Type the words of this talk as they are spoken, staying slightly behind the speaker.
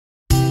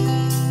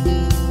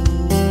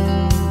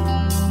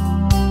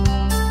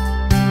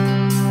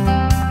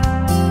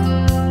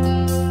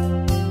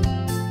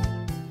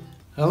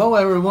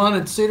Hello everyone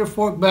at Cedar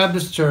Fork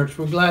Baptist Church.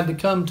 We're glad to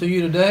come to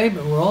you today,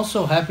 but we're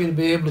also happy to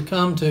be able to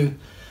come to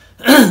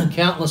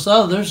countless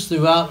others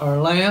throughout our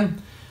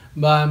land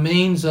by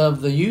means of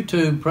the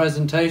YouTube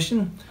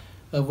presentation,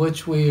 of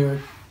which we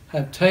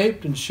have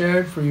taped and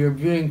shared for your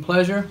viewing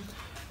pleasure.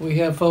 We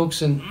have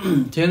folks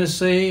in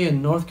Tennessee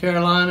and North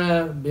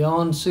Carolina,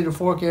 beyond Cedar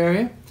Fork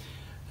area,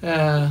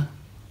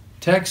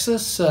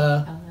 Texas,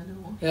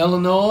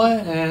 Illinois,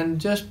 and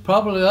just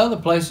probably other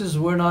places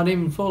we're not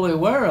even fully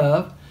aware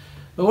of.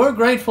 But we're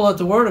grateful that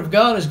the Word of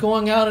God is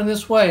going out in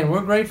this way, and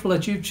we're grateful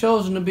that you've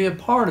chosen to be a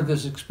part of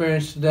this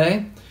experience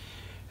today.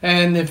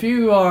 And if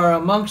you are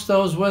amongst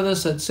those with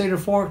us at Cedar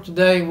Fork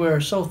today,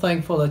 we're so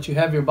thankful that you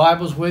have your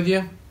Bibles with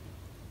you.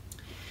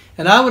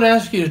 And I would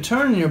ask you to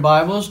turn in your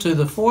Bibles to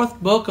the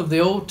fourth book of the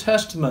Old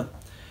Testament,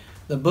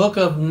 the book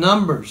of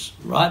Numbers,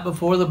 right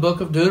before the book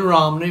of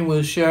Deuteronomy.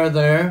 We'll share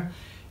there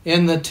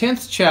in the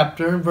 10th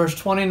chapter, verse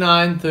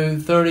 29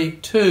 through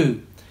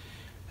 32.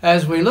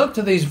 As we look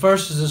to these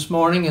verses this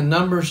morning in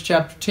Numbers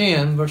chapter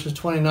 10, verses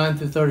 29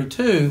 through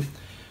 32,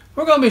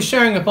 we're going to be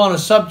sharing upon a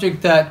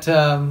subject that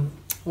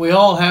we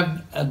all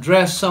have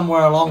addressed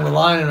somewhere along the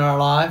line in our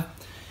life,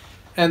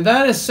 and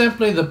that is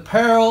simply the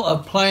peril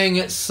of playing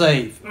it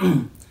safe.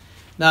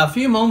 Now, a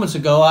few moments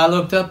ago, I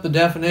looked up the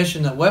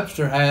definition that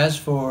Webster has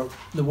for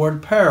the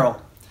word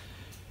peril.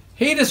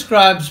 He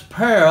describes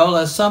peril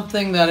as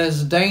something that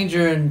is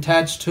danger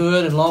attached to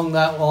it, along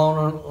that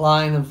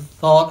line of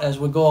thought as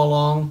we go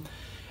along,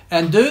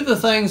 and do the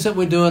things that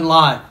we do in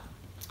life.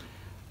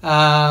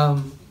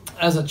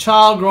 As a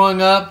child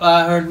growing up,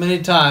 I heard many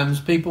times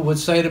people would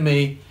say to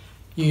me,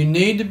 "You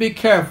need to be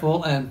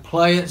careful and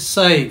play it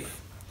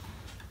safe."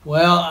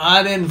 Well,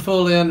 I didn't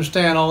fully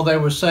understand all they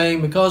were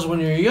saying, because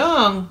when you're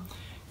young,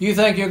 you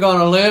think you're going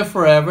to live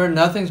forever,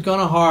 nothing's going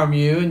to harm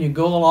you, and you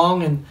go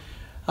along. And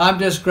I'm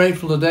just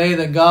grateful today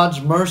that God's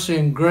mercy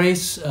and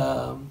grace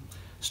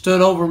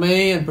stood over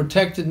me and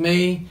protected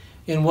me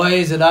in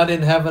ways that I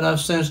didn't have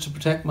enough sense to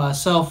protect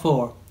myself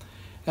for.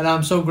 And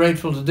I'm so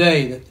grateful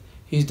today that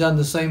He's done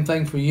the same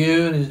thing for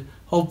you, and He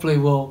hopefully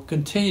will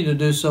continue to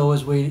do so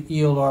as we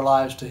yield our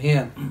lives to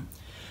Him.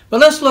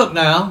 But let's look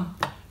now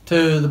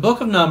to the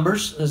book of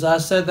Numbers. As I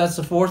said, that's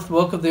the fourth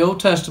book of the Old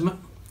Testament,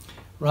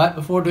 right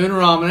before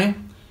Deuteronomy,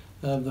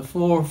 the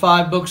 4 or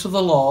 5 books of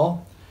the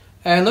law.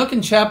 And look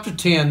in chapter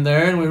 10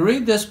 there, and we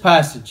read this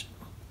passage,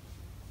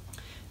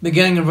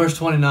 beginning in verse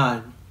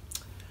 29.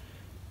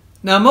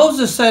 Now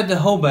Moses said to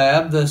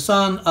Hobab, the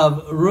son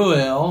of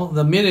Reuel,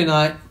 the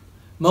Midianite,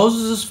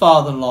 Moses'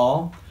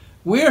 father-in-law,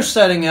 "We are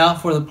setting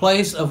out for the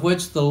place of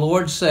which the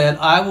Lord said,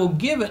 'I will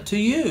give it to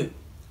you.'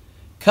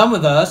 Come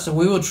with us, and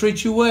we will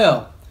treat you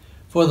well,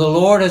 for the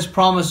Lord has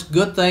promised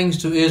good things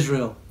to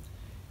Israel."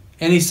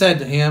 And he said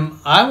to him,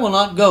 "I will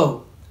not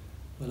go,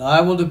 but I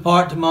will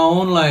depart to my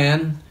own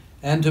land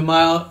and to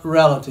my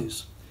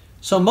relatives."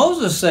 So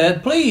Moses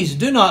said, "Please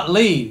do not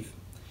leave,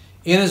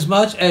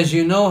 inasmuch as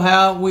you know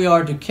how we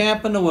are to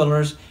camp in the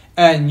wilderness,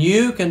 and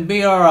you can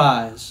be our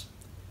eyes.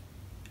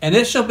 And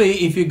it shall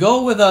be, if you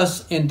go with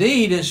us,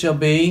 indeed it shall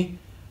be,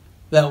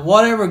 that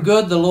whatever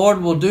good the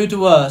Lord will do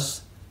to us,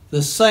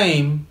 the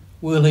same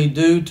will He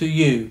do to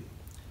you."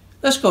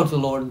 Let's go to the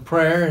Lord in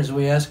prayer as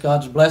we ask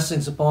God's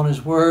blessings upon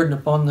His Word and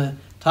upon the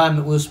time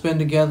that we'll spend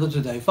together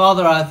today.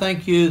 Father, I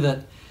thank You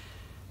that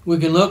we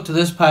can look to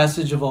this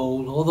passage of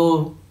old,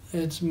 although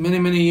it's many,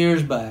 many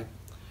years back.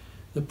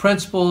 The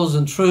principles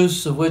and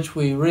truths of which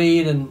we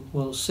read and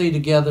will see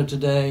together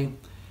today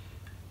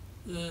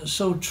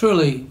so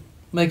truly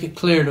make it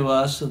clear to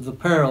us of the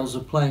perils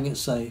of playing it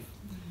safe.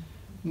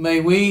 May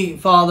we,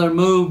 Father,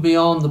 move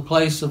beyond the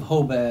place of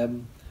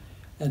Hobab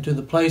and to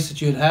the place that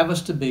You'd have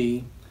us to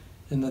be,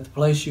 and that the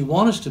place You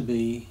want us to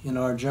be in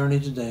our journey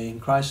today.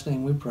 In Christ's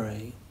name we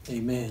pray.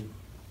 Amen.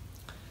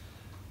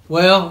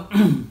 Well,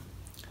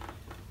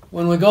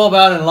 when we go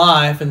about in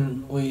life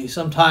and we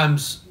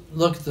sometimes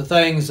look at the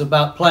things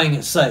about playing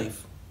it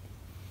safe,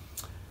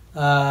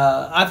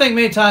 I think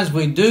many times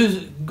we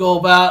do go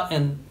about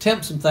and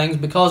attempt some things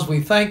because we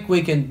think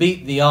we can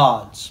beat the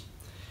odds.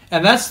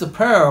 And that's the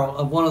peril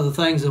of one of the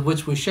things of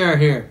which we share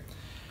here.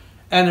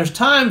 And there's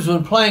times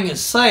when playing it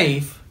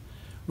safe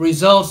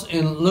results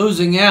in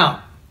losing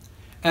out.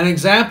 An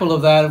example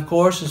of that, of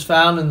course, is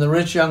found in the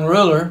rich young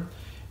ruler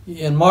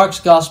in Mark's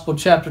Gospel,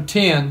 chapter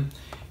 10.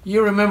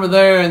 You remember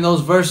there in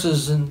those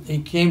verses, and he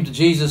came to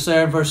Jesus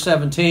there in verse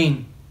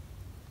 17.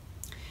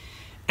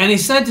 And he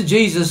said to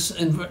Jesus,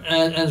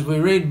 as we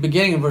read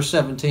beginning in verse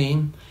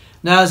 17,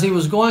 "Now as he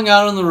was going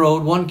out on the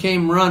road, one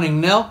came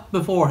running, knelt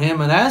before him,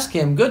 and asked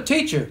him, 'Good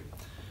teacher,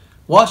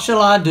 what shall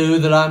I do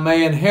that I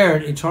may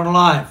inherit eternal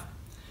life?'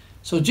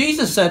 So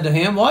Jesus said to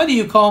him, 'Why do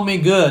you call me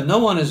good? No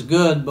one is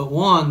good but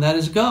one, that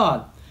is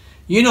God.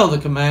 You know the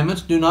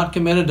commandments: do not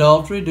commit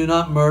adultery, do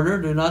not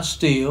murder, do not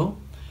steal,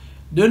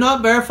 do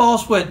not bear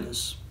false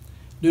witness,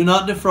 do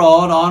not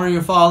defraud, honor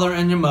your father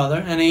and your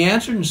mother.' And he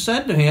answered and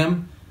said to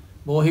him,"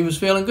 boy, he was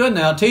feeling good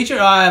now, "Teacher,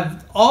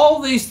 all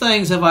these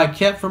things have I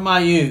kept from my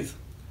youth."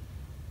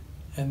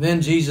 And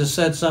then Jesus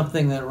said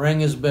something that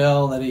rang his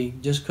bell that he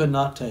just could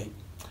not take.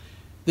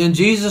 Then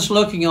Jesus,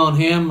 looking on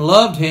him,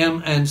 loved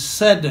him and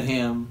said to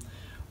him,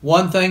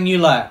 one thing you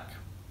lack.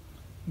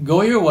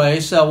 Go your way,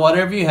 sell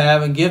whatever you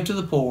have and give to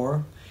the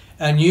poor,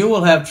 and you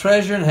will have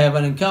treasure in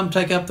heaven, and come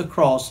take up the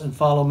cross and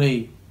follow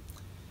me.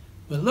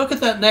 But look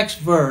at that next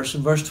verse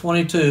in verse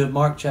 22 of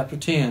Mark chapter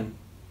 10.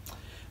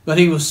 But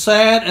he was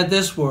sad at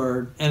this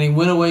word, and he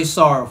went away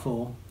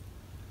sorrowful,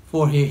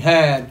 for he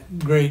had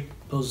great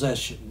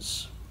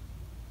possessions.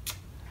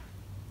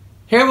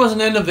 Here was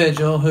an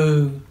individual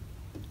who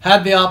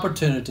had the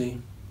opportunity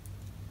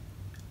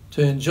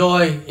to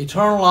enjoy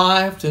eternal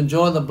life, to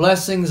enjoy the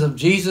blessings of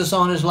Jesus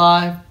on his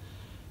life.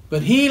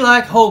 But he,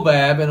 like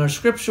Hobab, in our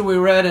scripture we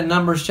read in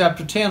Numbers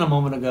chapter 10 a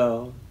moment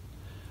ago,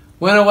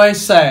 went away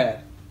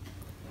sad.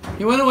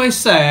 He went away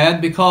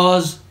sad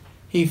because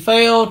he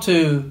failed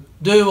to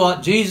do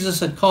what Jesus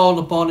had called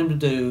upon him to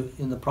do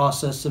in the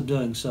process of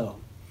doing so.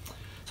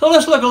 So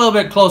let's look a little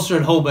bit closer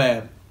at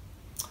Hobab.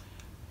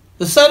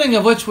 The setting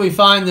of which we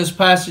find this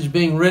passage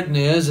being written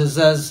is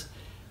as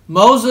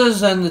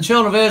Moses and the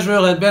children of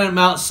Israel had been at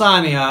Mount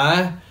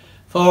Sinai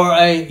for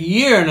a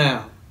year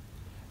now.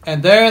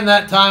 And there in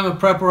that time of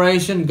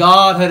preparation,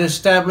 God had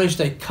established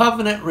a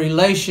covenant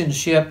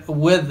relationship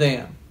with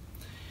them.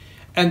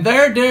 And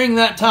there during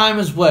that time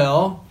as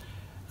well,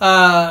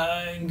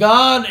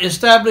 God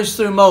established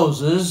through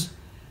Moses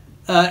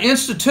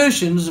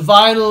institutions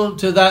vital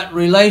to that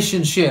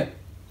relationship.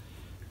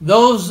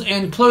 Those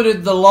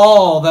included the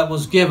law that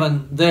was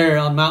given there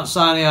on Mount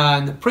Sinai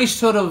and the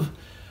priesthood of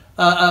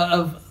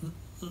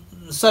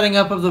setting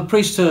up of the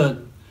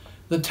priesthood.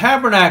 The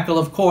tabernacle,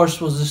 of course,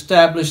 was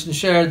established and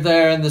shared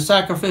there, and the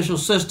sacrificial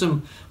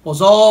system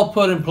was all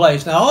put in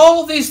place. Now,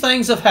 all of these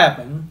things have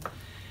happened,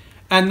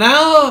 and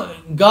now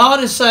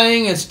God is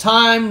saying it's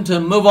time to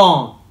move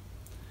on.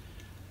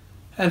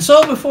 And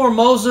so before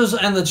Moses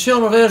and the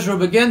children of Israel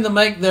begin to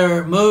make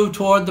their move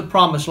toward the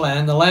promised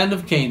land, the land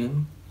of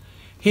Canaan,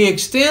 he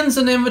extends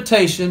an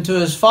invitation to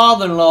his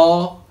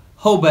father-in-law,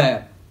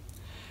 Hobab.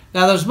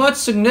 Now, there's much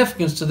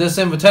significance to this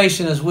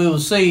invitation, as we will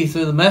see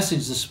through the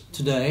message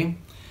today.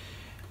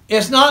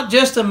 It's not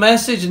just a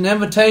message, an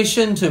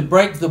invitation to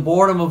break the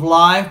boredom of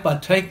life by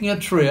taking a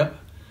trip.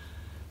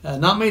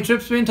 Not many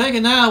trips being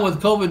taken now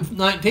with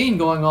COVID-19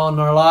 going on in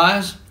our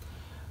lives,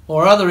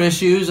 or other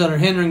issues that are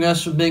hindering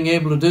us from being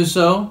able to do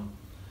so.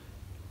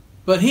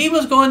 But he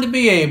was going to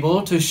be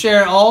able to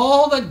share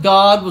all that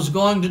God was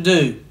going to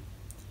do.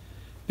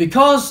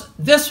 Because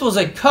this was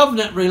a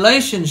covenant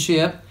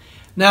relationship,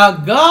 now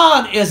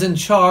God is in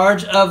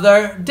charge of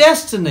their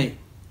destiny.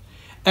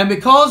 And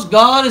because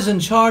God is in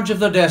charge of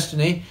their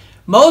destiny,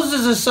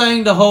 Moses is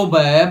saying to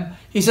Hobab,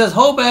 he says,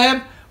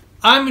 Hobab,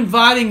 I'm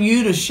inviting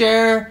you to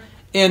share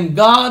in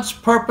God's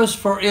purpose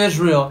for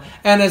Israel.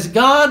 And as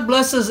God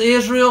blesses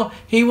Israel,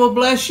 he will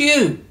bless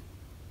you.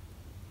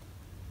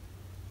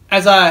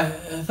 As I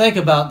think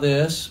about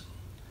this,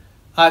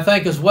 I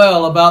think as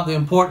well about the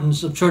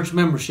importance of church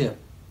membership.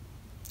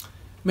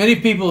 Many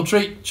people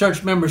treat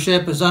church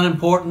membership as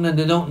unimportant and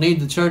they don't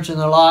need the church in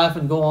their life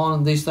and go on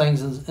in these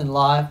things in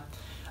life.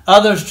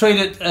 Others treat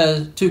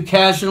it too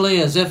casually,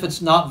 as if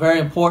it's not very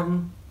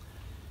important.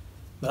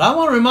 But I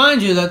want to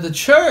remind you that the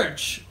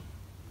church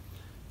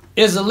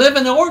is a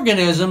living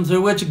organism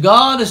through which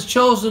God has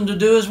chosen to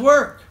do his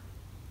work.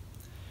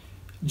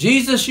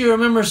 Jesus, you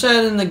remember,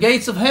 said, "And the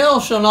gates of hell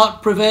shall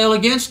not prevail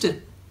against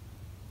it."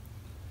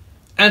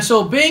 And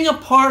so being a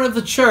part of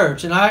the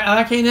church, and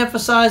I can't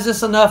emphasize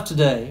this enough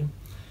today,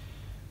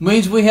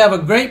 means we have a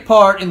great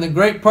part in the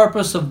great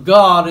purpose of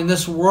God in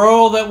this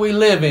world that we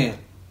live in.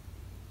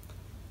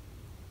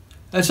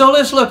 And so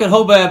let's look at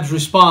Hobab's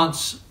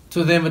response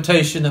to the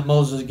invitation that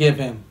Moses gave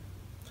him.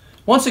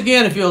 Once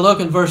again, if you'll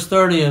look in verse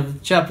 30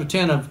 of chapter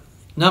 10 of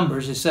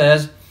Numbers, it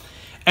says,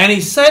 "And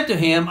he said to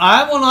him,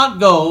 I will not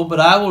go,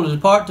 but I will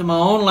depart to my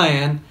own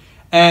land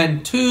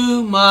and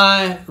to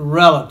my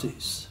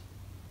relatives."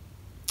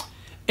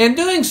 In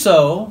doing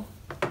so,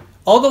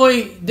 although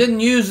he didn't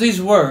use these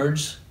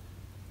words,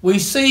 we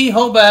see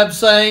Hobab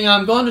saying,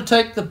 I'm going to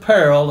take the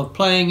peril of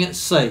playing it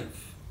safe.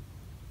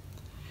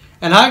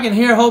 And I can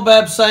hear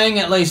Hobab saying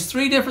at least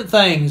three different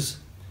things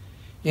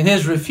in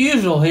his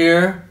refusal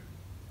here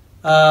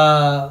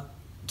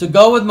to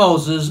go with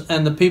Moses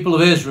and the people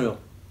of Israel.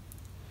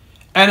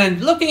 And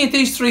in looking at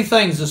these three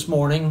things this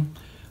morning,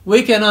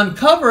 we can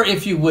uncover,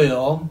 if you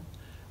will,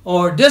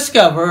 or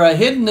discover a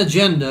hidden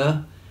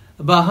agenda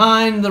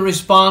behind the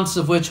response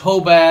of which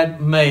Hobab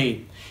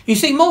made. You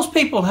see, most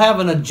people have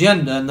an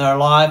agenda in their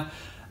life,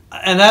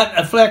 and that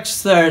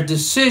affects their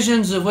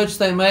decisions of which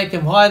they make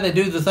and why they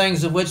do the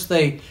things of which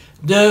they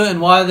do and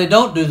why they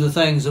don't do the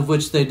things of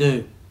which they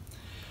do.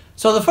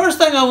 So the first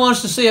thing I want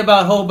us to see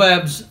about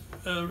Hobab's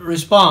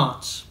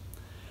response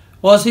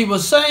was he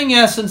was saying, in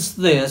essence,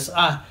 this.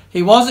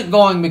 He wasn't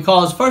going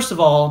because, first of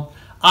all,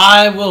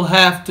 I will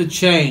have to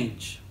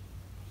change.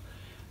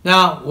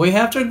 Now, we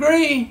have to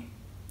agree.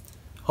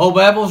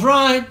 Hobab was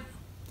right.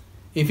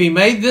 If he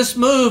made this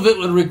move, it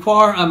would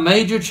require a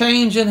major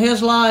change in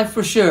his life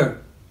for sure.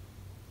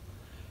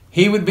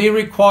 He would be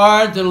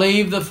required to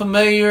leave the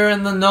familiar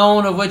and the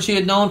known of which he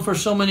had known for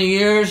so many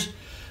years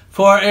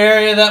for an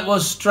area that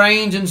was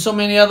strange in so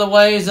many other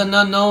ways and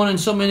unknown in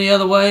so many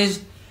other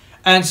ways.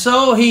 And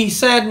so he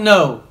said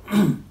no.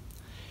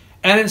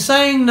 And in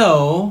saying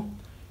no,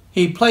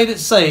 he played it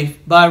safe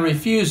by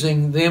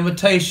refusing the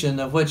invitation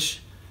of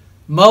which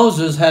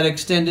Moses had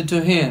extended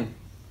to him.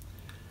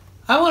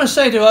 I want to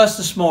say to us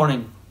this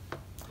morning,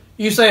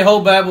 you say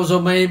Hobab was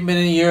made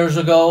many years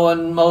ago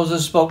and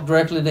Moses spoke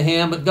directly to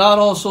him, but God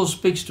also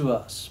speaks to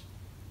us.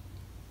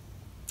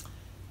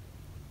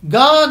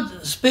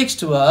 God speaks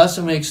to us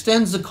and He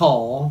extends the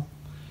call.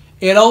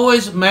 It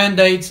always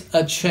mandates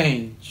a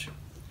change.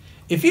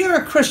 If you're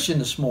a Christian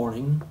this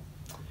morning,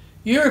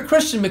 you're a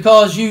Christian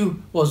because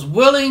you was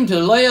willing to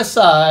lay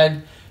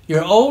aside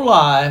your old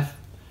life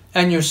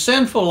and your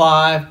sinful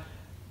life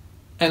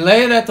and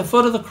lay it at the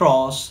foot of the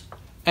cross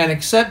and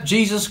accept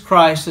Jesus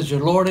Christ as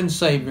your Lord and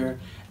Savior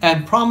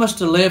and promise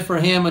to live for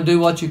Him and do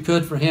what you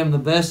could for Him, the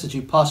best that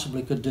you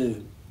possibly could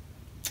do.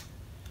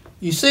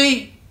 You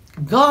see,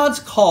 God's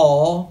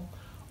call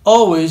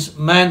always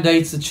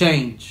mandates a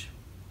change.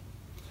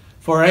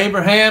 For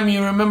Abraham,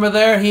 you remember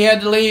there, he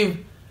had to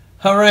leave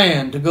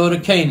Haran to go to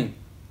Canaan.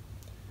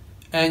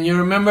 And you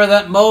remember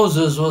that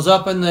Moses was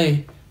up in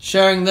the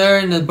sharing there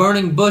in the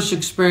burning bush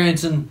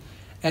experience,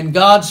 and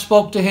God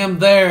spoke to him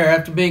there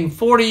after being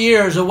 40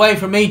 years away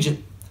from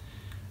Egypt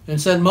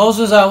and said,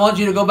 Moses, I want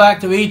you to go back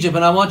to Egypt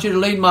and I want you to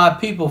lead my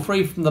people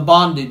free from the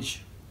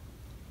bondage.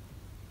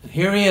 And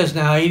here he is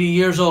now, 80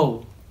 years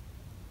old,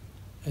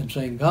 and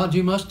saying, God,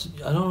 you must,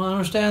 I don't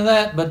understand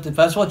that, but if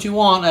that's what you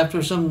want,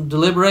 after some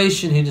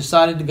deliberation, he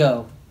decided to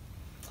go.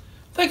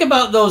 Think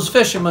about those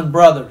fishermen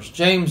brothers,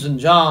 James and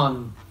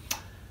John.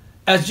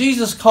 As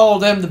Jesus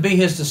called them to be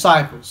His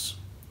disciples,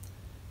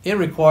 it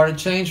required a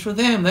change for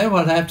them. They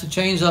would have to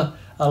change a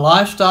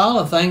lifestyle,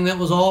 a thing that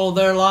was all of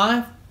their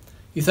life.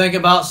 You think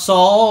about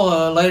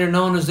Saul, later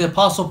known as the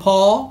Apostle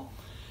Paul,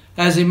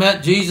 as he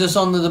met Jesus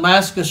on the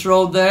Damascus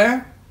road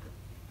there.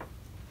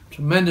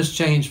 Tremendous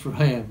change for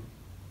him.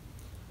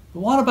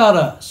 But what about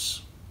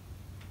us?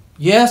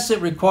 Yes,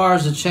 it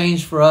requires a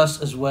change for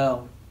us as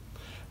well.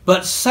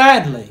 But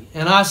sadly,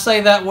 and I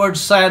say that word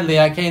sadly,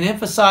 I can't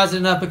emphasize it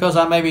enough because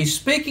I may be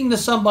speaking to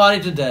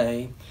somebody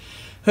today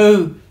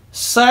who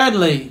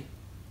sadly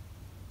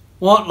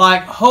want,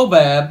 like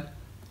Hobab,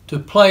 to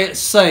play it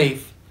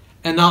safe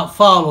and not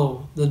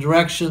follow the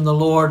direction the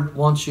Lord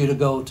wants you to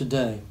go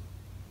today.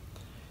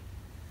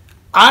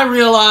 I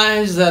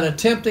realize that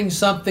attempting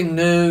something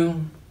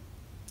new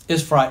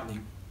is frightening.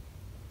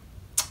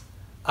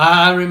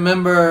 I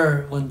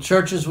remember when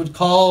churches would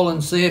call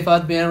and see if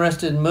I'd be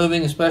interested in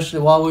moving, especially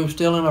while we were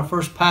still in our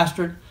first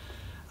pastorate.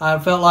 I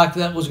felt like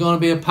that was going to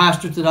be a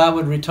pastorate that I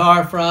would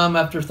retire from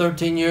after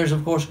 13 years.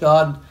 Of course,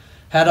 God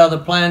had other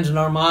plans in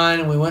our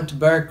mind, and we went to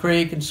Bear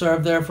Creek and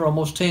served there for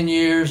almost 10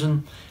 years,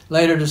 and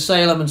later to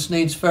Salem and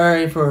Sneads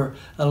Ferry for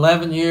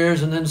 11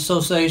 years, and then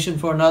Association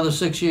for another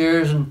 6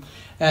 years,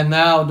 and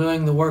now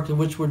doing the work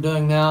which we're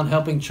doing now and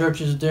helping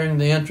churches during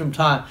the interim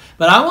time.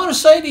 But I want to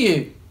say to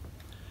you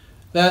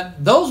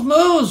that those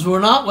moves were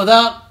not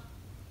without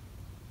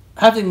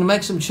having to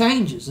make some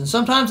changes, and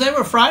sometimes they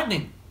were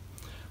frightening.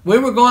 We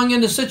were going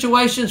into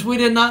situations we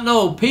did not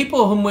know,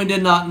 people whom we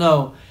did not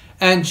know,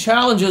 and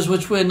challenges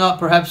which we had not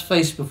perhaps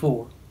faced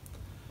before.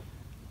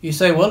 You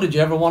say, well, did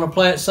you ever want to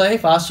play it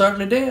safe? I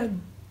certainly did.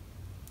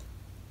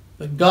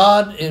 But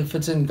God, if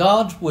it's in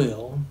God's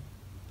will,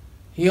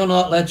 He'll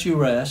not let you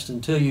rest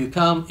until you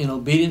come in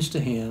obedience to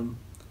Him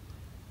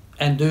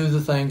and do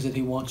the things that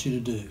He wants you to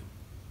do.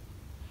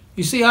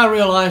 You see, I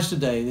realize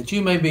today that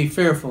you may be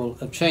fearful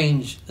of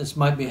change that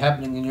might be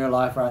happening in your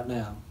life right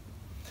now.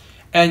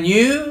 And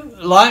you,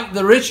 like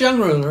the rich young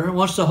ruler,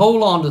 wants to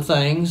hold on to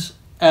things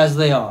as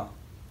they are.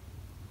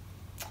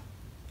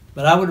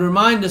 But I would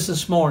remind us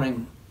this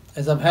morning,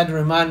 as I've had to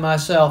remind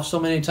myself so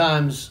many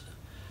times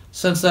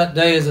since that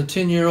day as a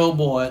 10-year-old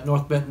boy at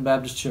North Benton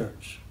Baptist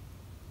Church,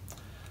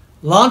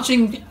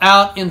 launching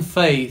out in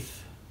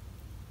faith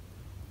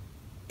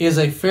is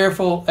a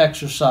fearful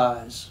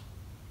exercise.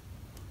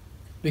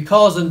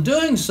 Because in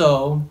doing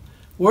so,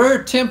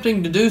 we're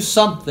attempting to do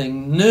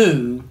something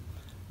new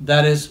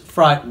that is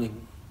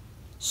frightening.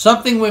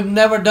 Something we've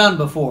never done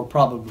before,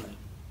 probably.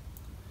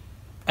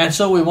 And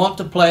so we want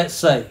to play it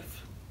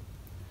safe.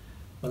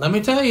 But let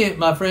me tell you,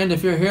 my friend,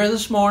 if you're here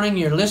this morning,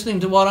 you're listening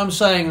to what I'm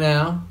saying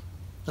now,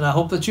 and I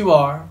hope that you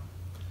are,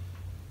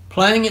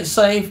 playing it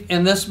safe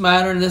in this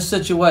matter, in this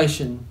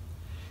situation,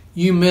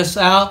 you miss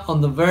out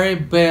on the very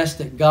best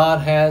that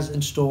God has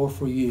in store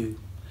for you.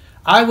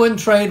 I wouldn't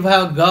trade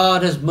how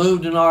God has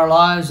moved in our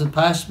lives the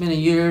past many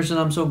years, and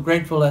I'm so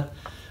grateful that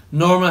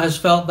Norma has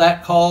felt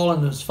that call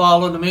and has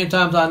followed. And many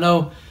times I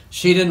know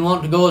she didn't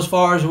want to go as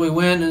far as we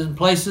went in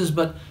places,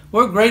 but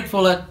we're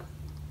grateful that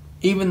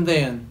even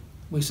then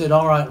we said,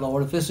 all right,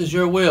 Lord, if this is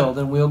your will,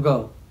 then we'll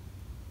go.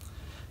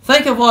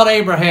 Think of what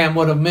Abraham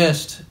would have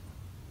missed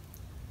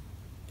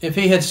if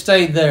he had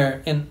stayed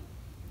there in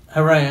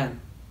Haran.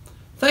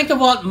 Think of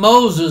what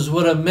Moses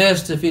would have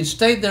missed if he'd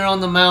stayed there on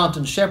the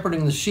mountain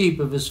shepherding the sheep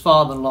of his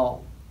father-in-law.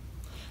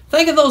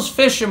 Think of those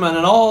fishermen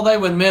and all they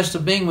would miss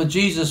of being with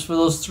Jesus for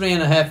those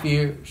 3.5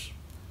 years.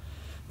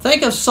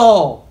 Think of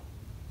Saul.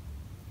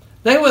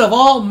 They would have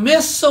all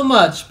missed so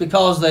much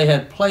because they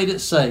had played it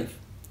safe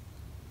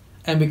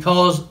and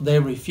because they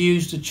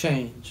refused to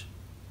change.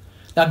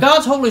 Now,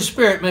 God's Holy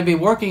Spirit may be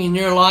working in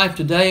your life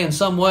today in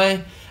some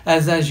way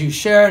as you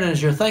share it and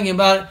as you're thinking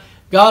about it.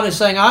 God is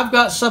saying, I've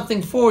got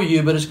something for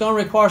you, but it's going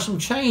to require some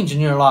change in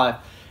your life.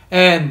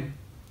 And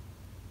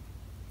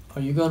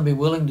are you going to be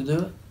willing to do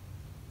it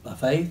by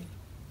faith?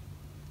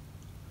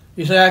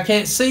 You say, I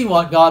can't see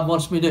what God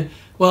wants me to do.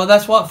 Well,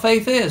 that's what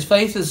faith is.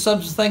 Faith is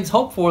substance of things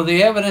hoped for,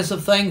 the evidence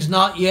of things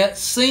not yet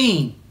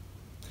seen.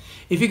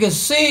 If you can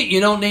see it, you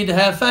don't need to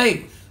have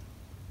faith.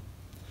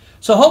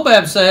 So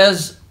Hobab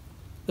says,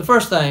 the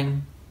first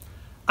thing,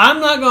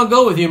 I'm not going to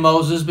go with you,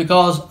 Moses,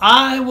 because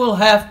I will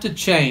have to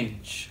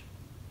change.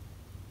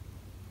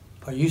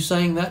 Are you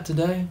saying that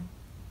today?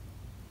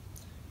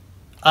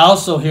 I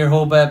also hear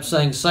Hobab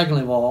saying,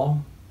 secondly of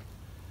all,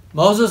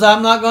 Moses,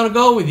 I'm not going to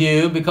go with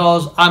you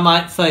because I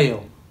might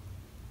fail.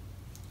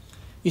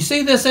 You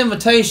see, this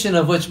invitation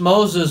of which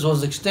Moses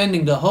was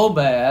extending to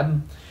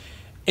Hobab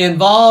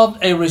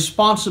involved a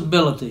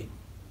responsibility.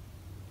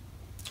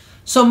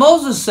 So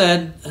Moses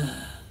said,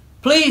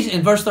 please,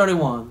 in verse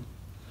 31,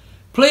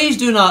 please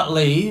do not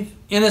leave,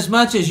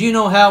 inasmuch as you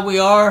know how we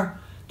are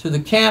to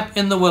the camp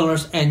in the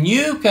wilderness, and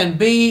you can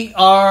be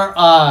our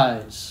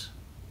eyes.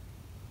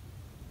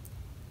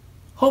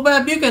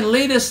 Hobab, you can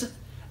lead us,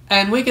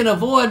 and we can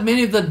avoid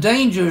many of the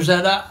dangers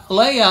that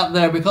lay out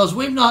there because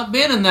we've not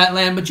been in that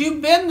land, but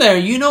you've been there.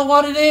 You know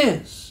what it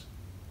is.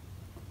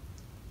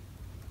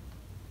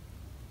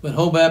 But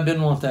Hobab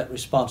didn't want that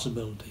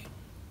responsibility.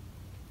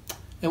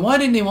 And why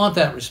didn't he want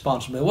that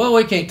responsibility? Well,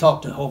 we can't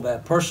talk to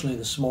Hobab personally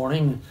this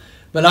morning,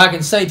 but I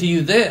can say to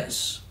you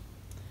this.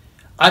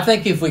 I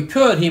think if we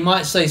could, he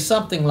might say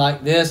something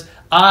like this,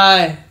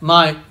 I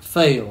might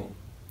fail,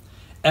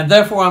 and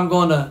therefore I'm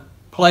going to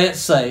play it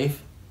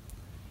safe,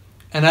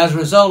 and as a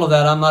result of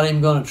that, I'm not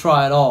even going to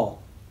try at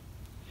all.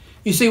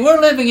 You see,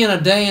 we're living in a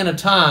day and a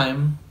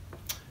time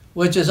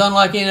which is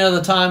unlike any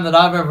other time that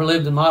I've ever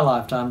lived in my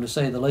lifetime, to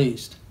say the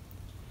least.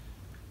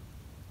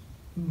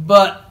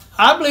 But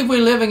I believe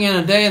we're living in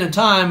a day and a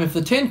time, if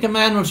the Ten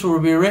Commandments were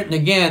to be written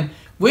again,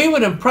 we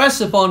would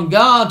impress upon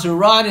God to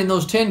write in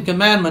those Ten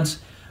Commandments,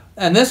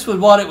 and this would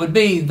what it would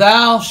be,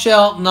 thou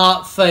shalt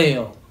not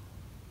fail.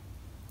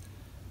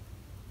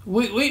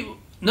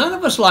 None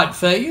of us like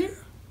failure.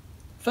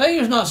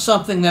 Failure is not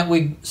something that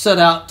we set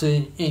out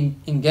to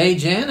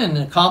engage in and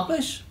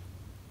accomplish.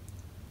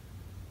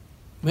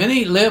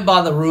 Many live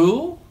by the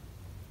rule,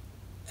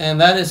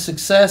 and that is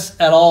success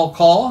at all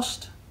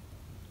cost.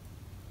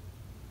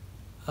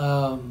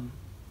 The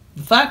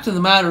fact of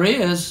the matter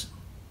is,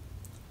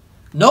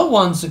 no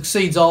one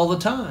succeeds all the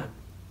time.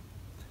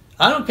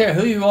 I don't care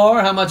who you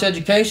are, how much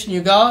education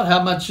you got,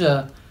 how much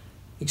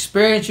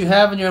experience you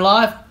have in your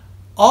life.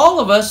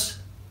 All of us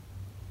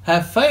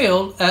have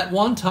failed at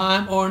one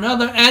time or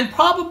another. And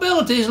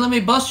probabilities, let me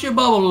bust your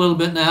bubble a little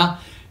bit now,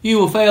 you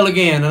will fail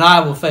again and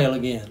I will fail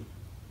again.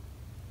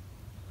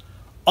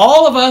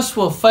 All of us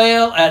will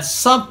fail at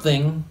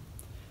something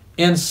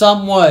in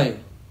some way.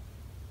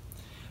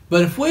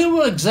 But if we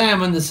will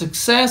examine the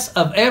success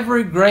of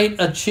every great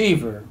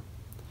achiever,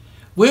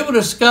 we will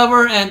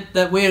discover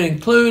that we would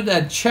include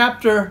a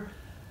chapter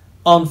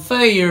on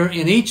failure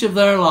in each of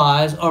their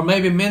lives, or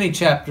maybe many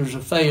chapters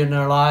of failure in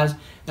their lives.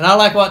 And I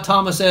like what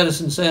Thomas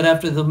Edison said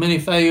after the many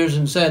failures,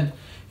 and said,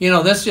 you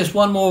know, that's just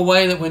one more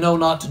way that we know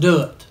not to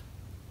do it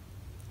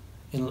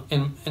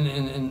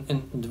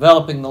in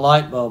developing the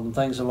light bulb and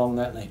things along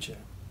that nature.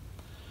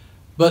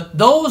 But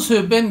those who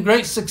have been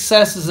great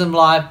successes in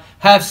life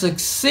have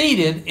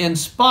succeeded in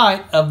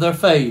spite of their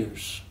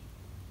failures.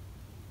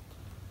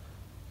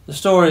 The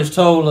story is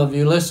told of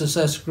Ulysses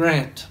S.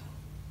 Grant.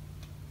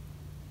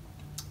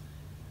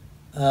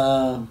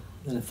 And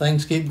if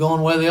things keep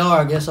going where they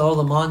are, I guess all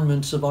the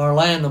monuments of our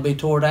land will be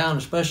torn down,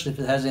 especially if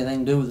it has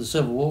anything to do with the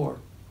Civil War.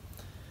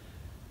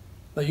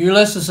 But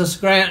Ulysses S.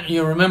 Grant,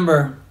 you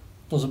remember,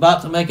 was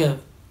about to make a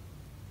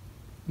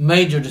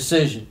major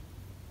decision.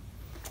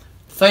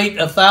 Fate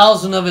of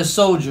 1,000 of his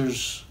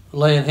soldiers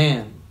lay at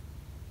hand.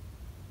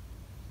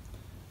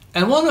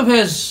 And one of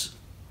his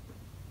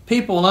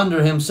people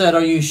under him said,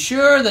 are you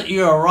sure that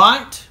you are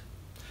right?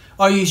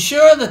 Are you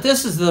sure that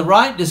this is the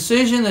right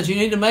decision that you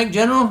need to make,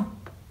 General?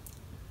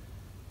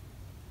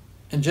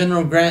 And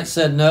General Grant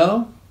said,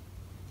 no,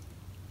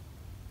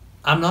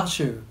 I'm not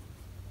sure.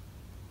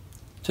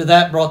 To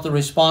that brought the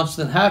response,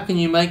 then how can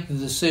you make the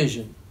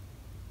decision?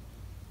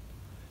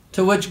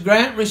 To which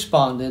Grant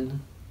responded,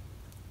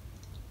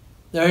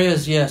 there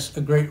is, yes,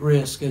 a great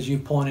risk, as you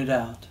pointed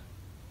out.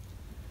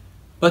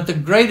 But the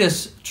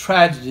greatest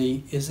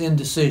tragedy is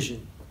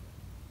indecision.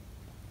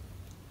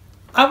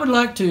 I would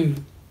like to,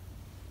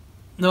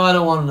 no, I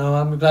don't want to know.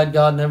 I'm glad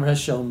God never has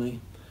shown me.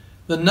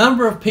 The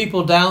number of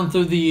people down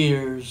through the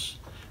years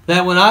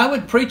that when I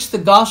would preach the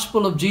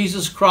gospel of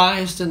Jesus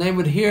Christ and they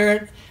would hear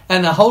it,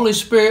 and the Holy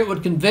Spirit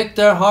would convict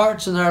their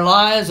hearts and their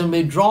lives and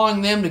be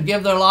drawing them to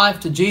give their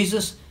life to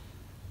Jesus,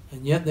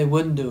 and yet they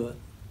wouldn't do it.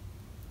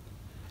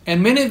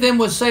 And many of them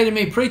would say to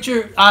me,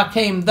 "Preacher, I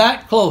came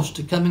that close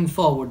to coming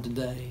forward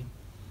today."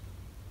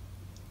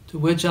 To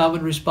which I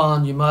would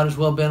respond, "You might as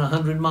well have been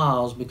 100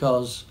 miles,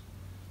 because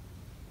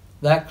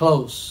that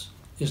close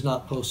is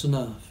not close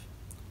enough."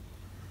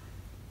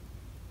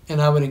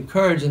 And I would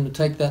encourage them to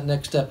take that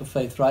next step of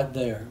faith right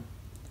there,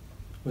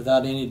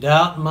 without any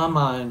doubt in my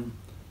mind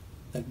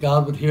that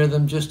God would hear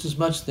them just as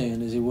much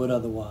then as He would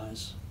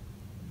otherwise.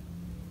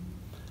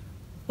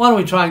 What are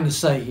we trying to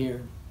say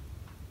here?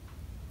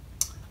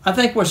 I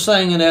think we're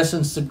saying, in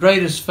essence, the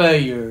greatest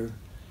failure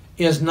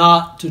is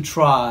not to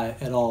try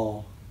at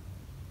all.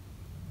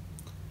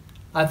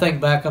 I think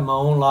back on my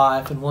own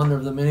life and wonder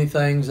of the many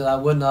things that I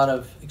would not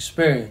have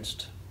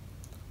experienced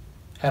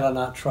had I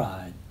not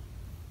tried.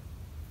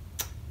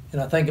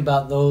 And I think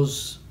about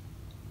those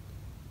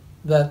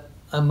that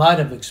I might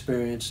have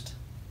experienced,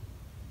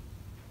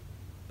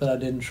 but I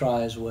didn't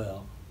try as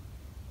well.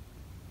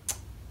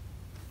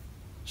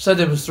 Said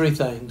there was 3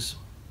 things.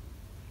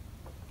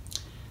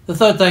 The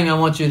third thing I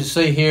want you to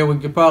see here, we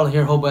could probably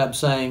hear Hobab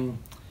saying,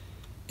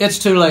 "It's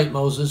too late,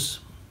 Moses.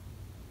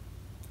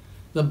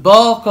 The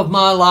bulk of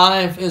my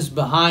life is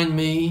behind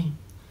me.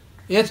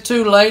 It's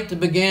too late to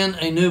begin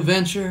a new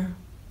venture,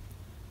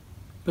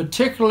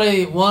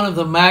 particularly one of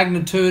the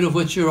magnitude of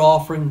which you're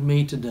offering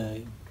me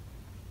today."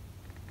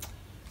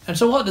 And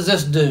so what does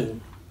this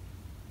do?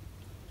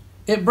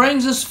 It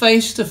brings us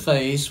face to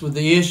face with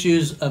the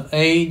issues of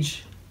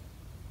age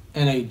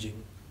and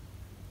aging.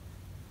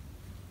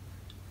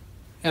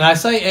 And I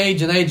say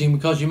age and aging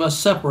because you must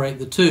separate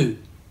the two.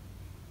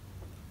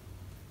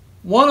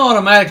 One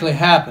automatically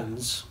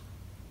happens,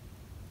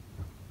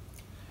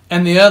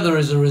 and the other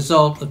is a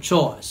result of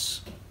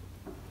choice.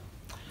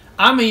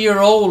 I'm a year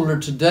older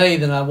today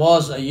than I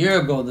was a year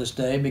ago this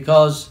day,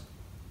 because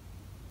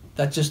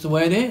that's just the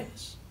way it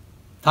is.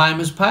 Time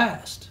has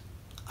passed.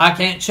 I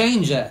can't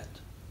change that.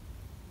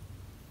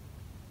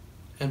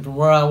 And from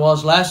where I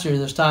was last year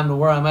this time to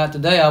where I'm at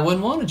today, I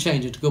wouldn't want to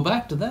change it, to go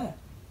back to that.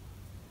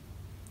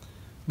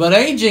 But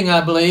aging,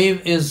 I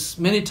believe, is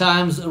many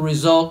times a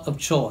result of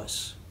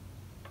choice.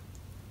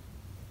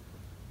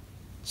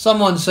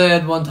 Someone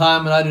said one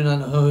time, and I do not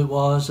know who it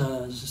was,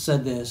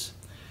 said this: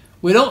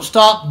 "We don't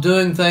stop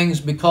doing things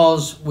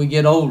because we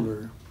get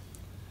older.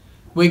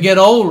 We get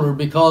older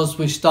because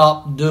we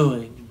stop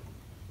doing."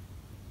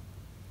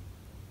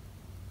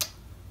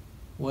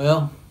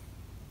 Well,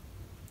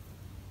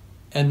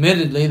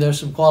 admittedly, there's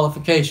some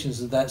qualifications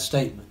to that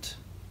statement.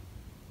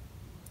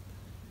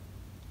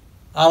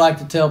 I like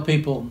to tell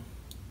people,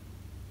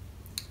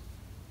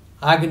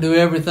 I can do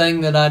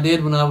everything that I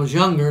did when I was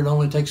younger. It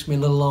only takes me a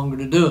little longer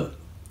to do it.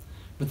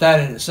 But that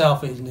in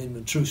itself isn't even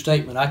a true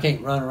statement. I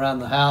can't run around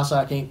the house.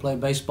 I can't play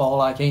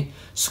baseball. I can't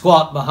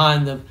squat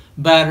behind the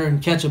batter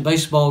and catch a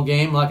baseball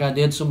game like I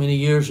did so many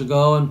years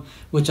ago, and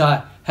which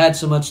I had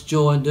so much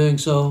joy in doing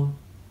so.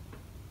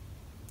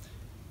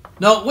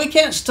 No, we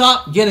can't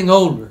stop getting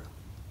older.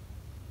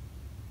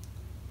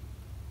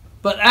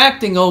 But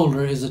acting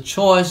older is a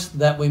choice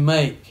that we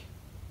make.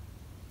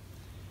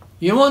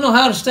 You want to know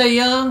how to stay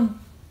young?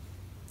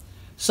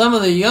 Some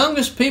of the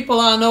youngest people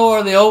I know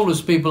are the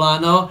oldest people I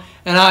know.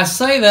 And I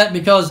say that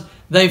because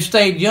they've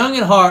stayed young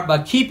at heart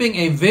by keeping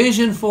a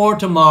vision for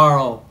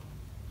tomorrow.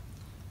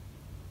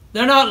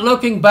 They're not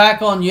looking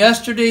back on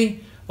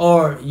yesterday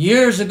or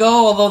years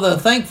ago, although they're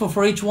thankful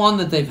for each one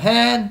that they've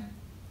had.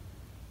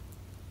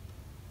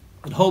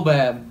 But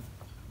Hobab,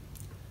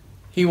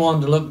 he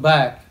wanted to look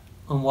back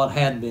on what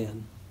had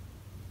been.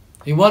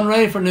 He wasn't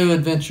ready for new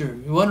adventure.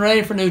 He wasn't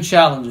ready for new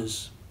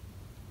challenges.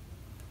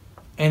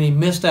 And he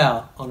missed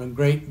out on a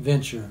great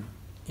venture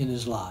in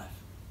his life.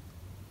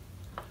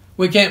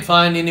 We can't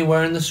find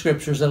anywhere in the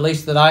Scriptures, at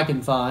least that I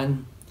can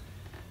find,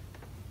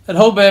 that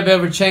Hobab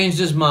ever changed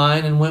his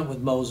mind and went with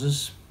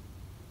Moses.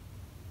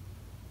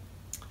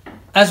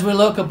 As we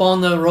look upon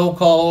the roll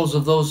calls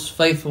of those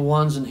faithful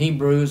ones in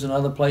Hebrews and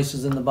other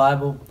places in the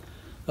Bible,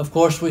 of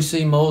course we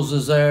see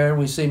Moses there,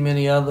 we see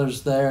many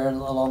others there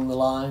along the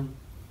line.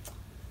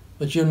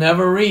 But you'll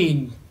never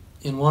read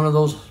in one of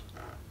those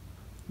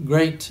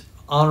great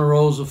honor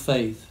rolls of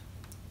faith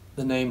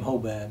the name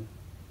Hobab.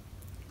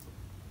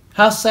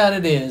 How sad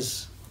it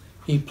is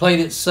he played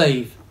it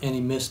safe and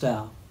he missed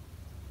out.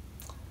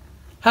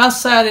 How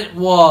sad it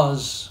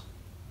was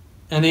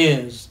and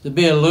is to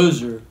be a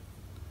loser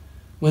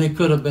when he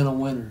could have been a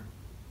winner.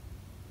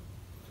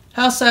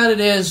 How sad it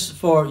is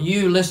for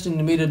you listening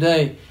to me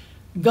today.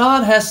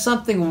 God has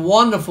something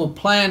wonderful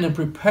planned and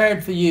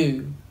prepared for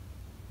you.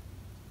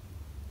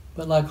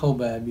 But like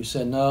Hobab, you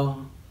said,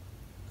 no,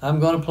 I'm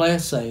going to play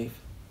it safe.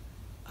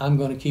 I'm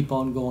going to keep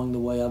on going the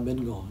way I've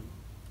been going.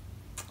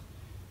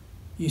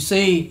 You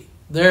see,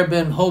 there have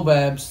been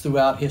Hobabs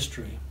throughout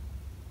history.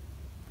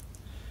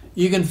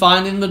 You can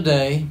find them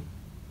today.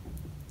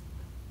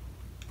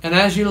 And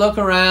as you look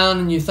around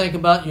and you think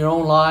about your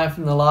own life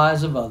and the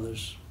lives of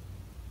others,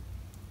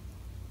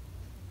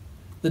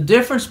 the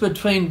difference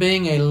between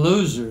being a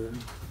loser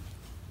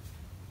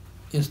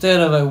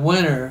instead of a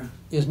winner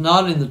is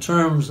not in the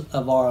terms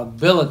of our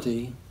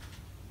ability,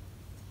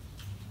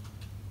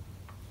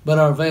 but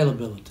our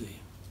availability.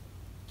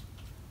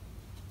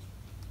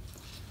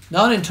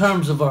 not in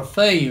terms of our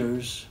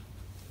failures,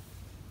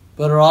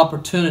 but our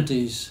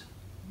opportunities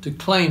to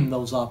claim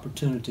those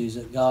opportunities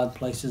that God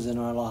places in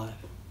our life.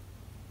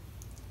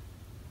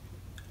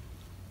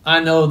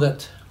 I know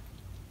that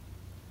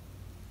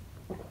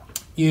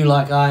you,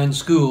 like I in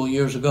school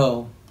years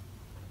ago,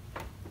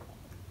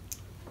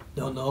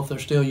 don't know if they're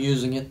still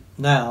using it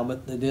now,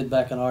 but they did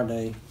back in our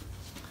day.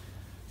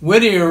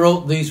 Whittier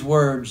wrote these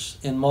words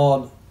in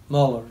Maud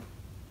Muller.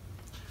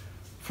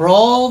 For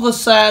all the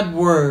sad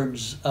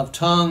words of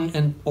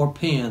tongue or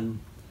pen,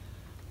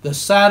 the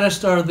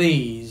saddest are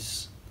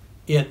these,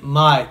 it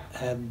might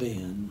have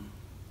been.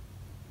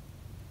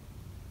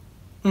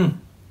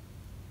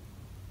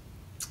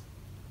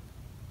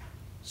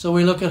 So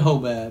we look at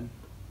Hobab.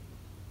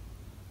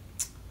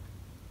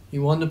 He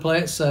wanted to play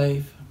it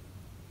safe.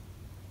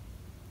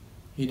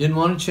 He didn't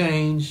want to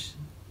change.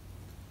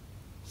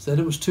 Said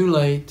it was too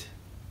late.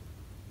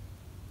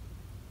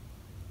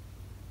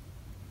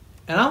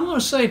 And I'm going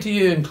to say to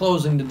you in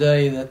closing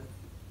today that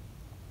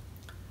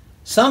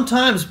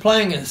sometimes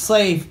playing it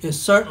safe is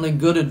certainly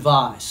good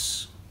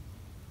advice.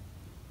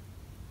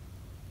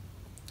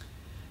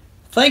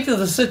 Think of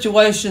the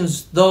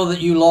situations, though,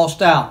 that you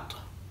lost out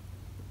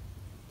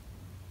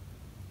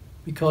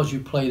because you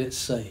played it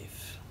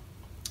safe.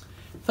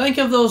 Think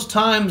of those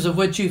times of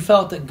which you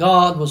felt that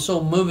God was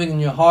so moving in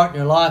your heart and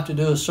your life to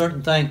do a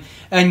certain thing,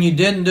 and you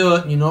didn't do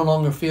it, and you no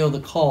longer feel the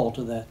call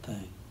to that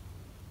thing.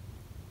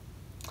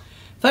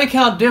 Think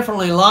how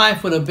differently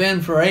life would have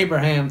been for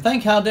Abraham.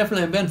 Think how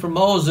differently it would have been for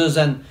Moses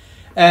and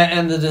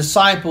the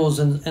disciples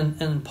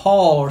and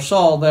Paul or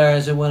Saul there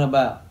as it went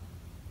about.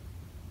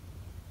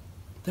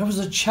 There was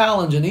a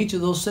challenge in each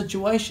of those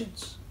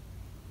situations.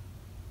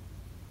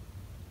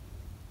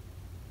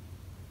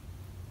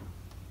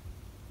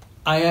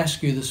 I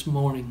ask you this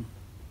morning,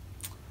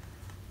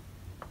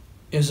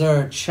 is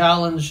there a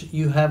challenge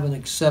you haven't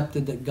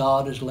accepted that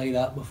God has laid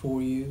out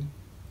before you?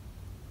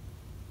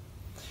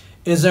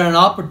 Is there an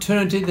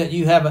opportunity that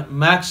you haven't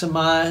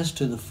maximized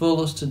to the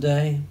fullest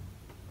today?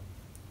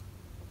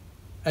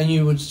 And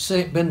you would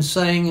been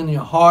saying in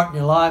your heart and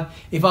your life,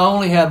 if I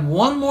only had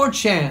one more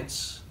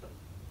chance,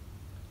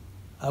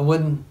 I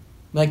wouldn't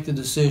make the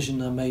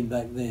decision I made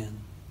back then.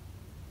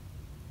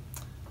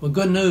 Well,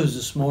 good news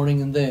this morning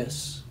in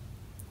this.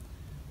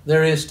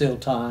 There is still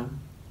time.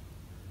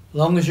 As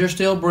long as you're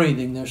still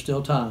breathing, there's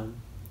still time.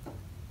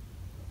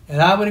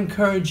 And I would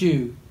encourage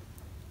you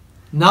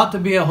not to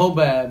be a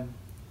Hobab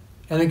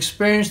and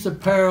experience the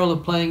peril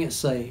of playing it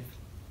safe,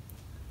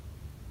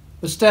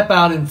 but step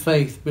out in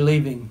faith,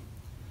 believing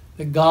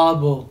that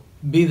God will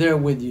be there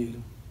with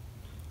you,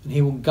 and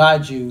He will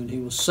guide you, and He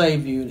will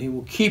save you, and He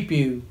will keep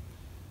you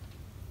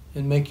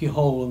and make you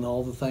whole in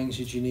all the things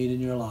that you need in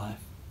your life.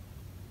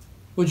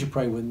 Would you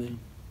pray with me?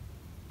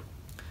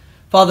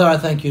 Father, I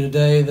thank you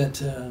today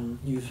that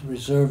you've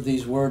reserved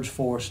these words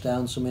for us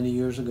down so many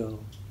years ago.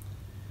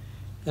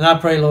 And I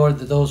pray, Lord,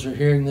 that those who are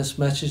hearing this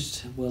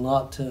message will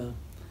not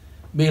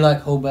be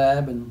like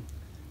Hobab and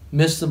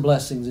miss the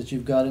blessings that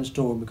you've got in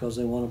store because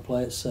they want to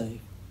play it safe.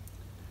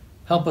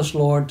 Help us,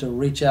 Lord, to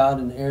reach out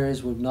in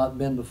areas we've not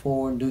been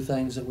before and do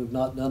things that we've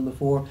not done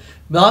before.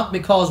 Not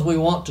because we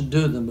want to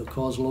do them, but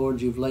because, Lord,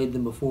 you've laid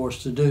them before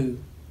us to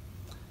do.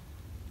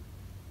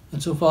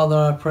 And so, Father,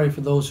 I pray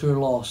for those who are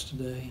lost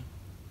today,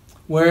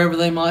 wherever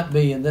they might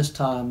be in this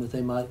time, that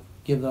they might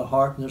give their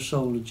heart and their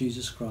soul to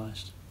Jesus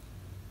Christ.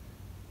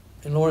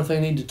 And Lord, if they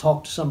need to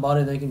talk to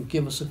somebody, they can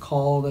give us a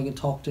call. They can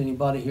talk to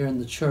anybody here in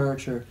the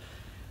church or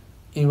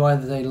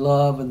anybody that they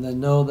love and they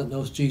know that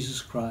knows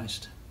Jesus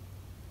Christ.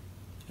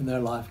 And their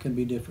life can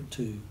be different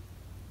too.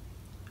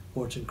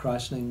 For it's in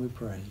Christ's name we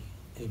pray.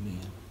 Amen.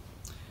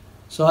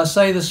 So I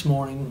say this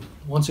morning,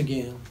 once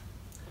again,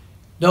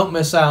 don't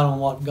miss out on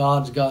what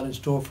God's got in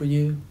store for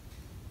you.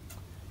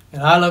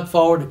 And I look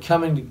forward to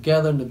coming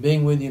together and to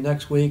being with you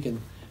next week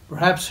and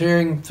perhaps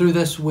hearing through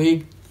this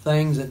week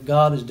things that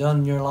God has done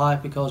in your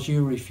life because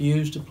you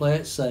refuse to play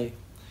it safe.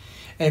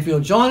 And if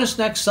you'll join us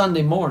next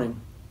Sunday morning,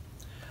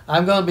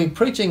 I'm going to be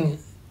preaching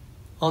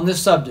on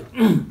this subject.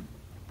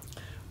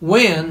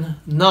 When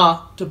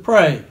not to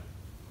pray.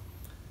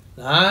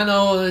 Now, I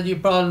know that you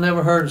probably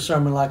never heard a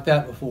sermon like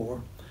that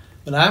before,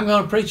 but I'm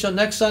going to preach on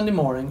next Sunday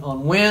morning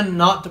on when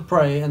not to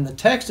pray, and the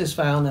text is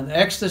found in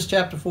Exodus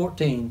chapter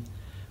 14,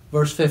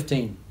 verse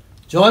 15.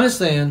 Join us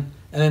then,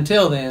 and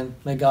until then,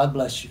 may God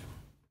bless you.